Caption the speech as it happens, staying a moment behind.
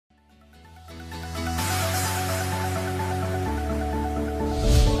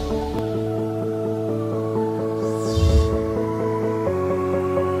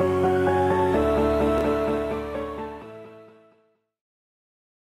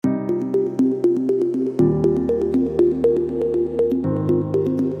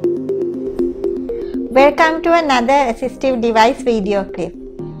Welcome to another assistive device video clip.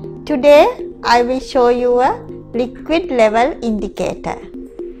 Today I will show you a liquid level indicator.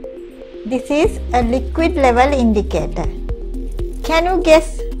 This is a liquid level indicator. Can you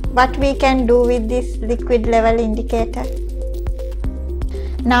guess what we can do with this liquid level indicator?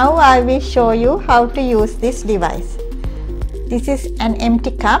 Now I will show you how to use this device. This is an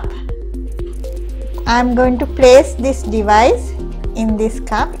empty cup. I am going to place this device in this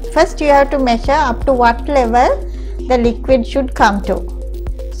cup. First you have to measure up to what level the liquid should come to.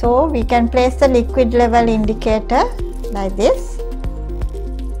 So we can place the liquid level indicator like this.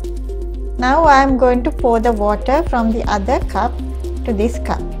 Now I am going to pour the water from the other cup to this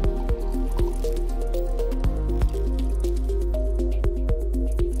cup.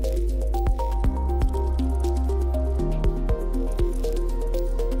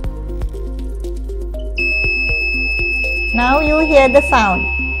 Now you hear the sound,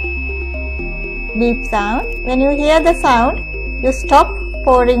 beep sound. When you hear the sound, you stop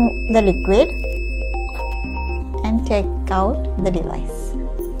pouring the liquid and take out the device.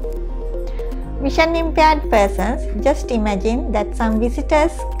 Vision impaired persons, just imagine that some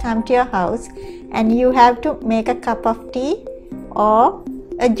visitors come to your house and you have to make a cup of tea or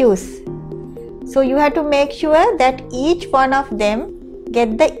a juice. So you have to make sure that each one of them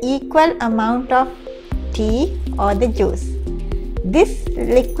get the equal amount of tea or the juice. This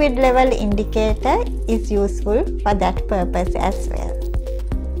liquid level indicator is useful for that purpose as well.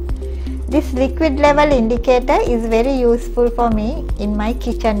 This liquid level indicator is very useful for me in my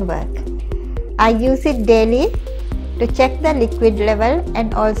kitchen work. I use it daily to check the liquid level,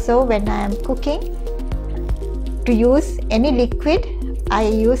 and also when I am cooking, to use any liquid, I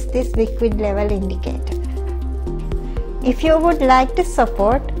use this liquid level indicator. If you would like to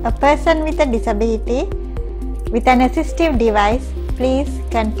support a person with a disability with an assistive device, please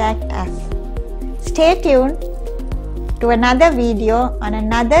contact us. Stay tuned to another video on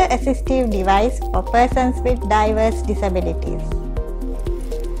another assistive device for persons with diverse disabilities.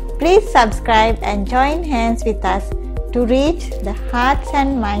 Please subscribe and join hands with us to reach the hearts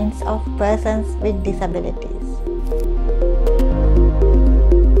and minds of persons with disabilities.